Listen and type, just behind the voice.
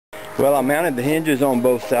Well, I mounted the hinges on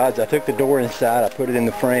both sides. I took the door inside, I put it in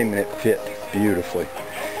the frame, and it fit beautifully.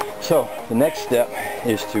 So the next step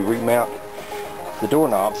is to remount the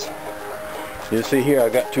doorknobs. You'll see here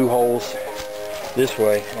I've got 2 holes this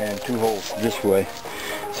way and 2 holes this way.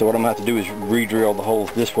 So what I'm going to have to do is re-drill the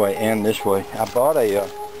holes this way and this way. I bought a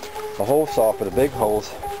hole saw for the big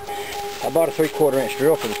holes. I bought a 3/4 inch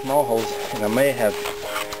drill for the small holes, and I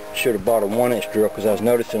should have bought a 1 inch drill, because I was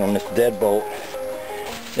noticing on this deadbolt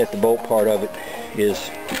that the bolt part of it is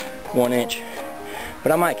 1 inch.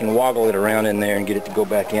 But I might can woggle it around in there and get it to go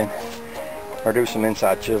back in, or do some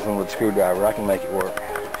inside chiseling with a screwdriver. I can make it work.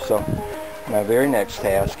 So my very next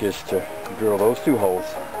task is to drill those 2 holes,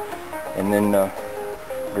 and then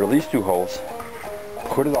drill these 2 holes,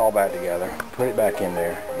 put it all back together, put it back in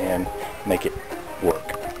there, and make it work.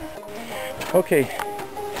 Okay,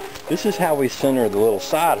 this is how we center the little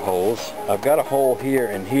side holes. I've got a hole here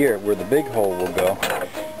and here where the big hole will go,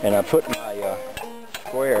 and I put my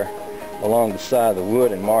square along the side of the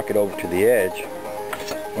wood and mark it over to the edge.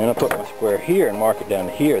 And I put my square here and mark it down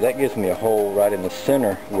to here. That gives me a hole right in the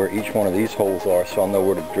center where each one of these holes are, so I'll know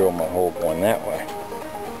where to drill my hole going that way.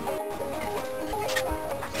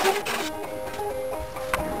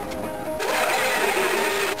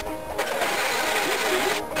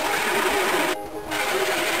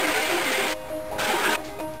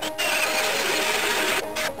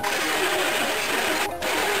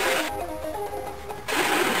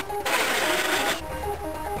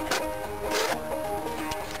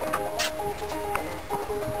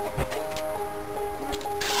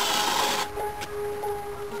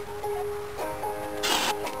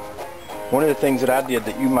 One of the things that I did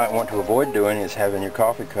that you might want to avoid doing is having your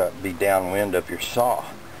coffee cup be downwind of your saw.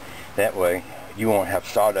 That way you won't have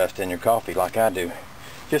sawdust in your coffee like I do.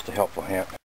 Just a helpful hint.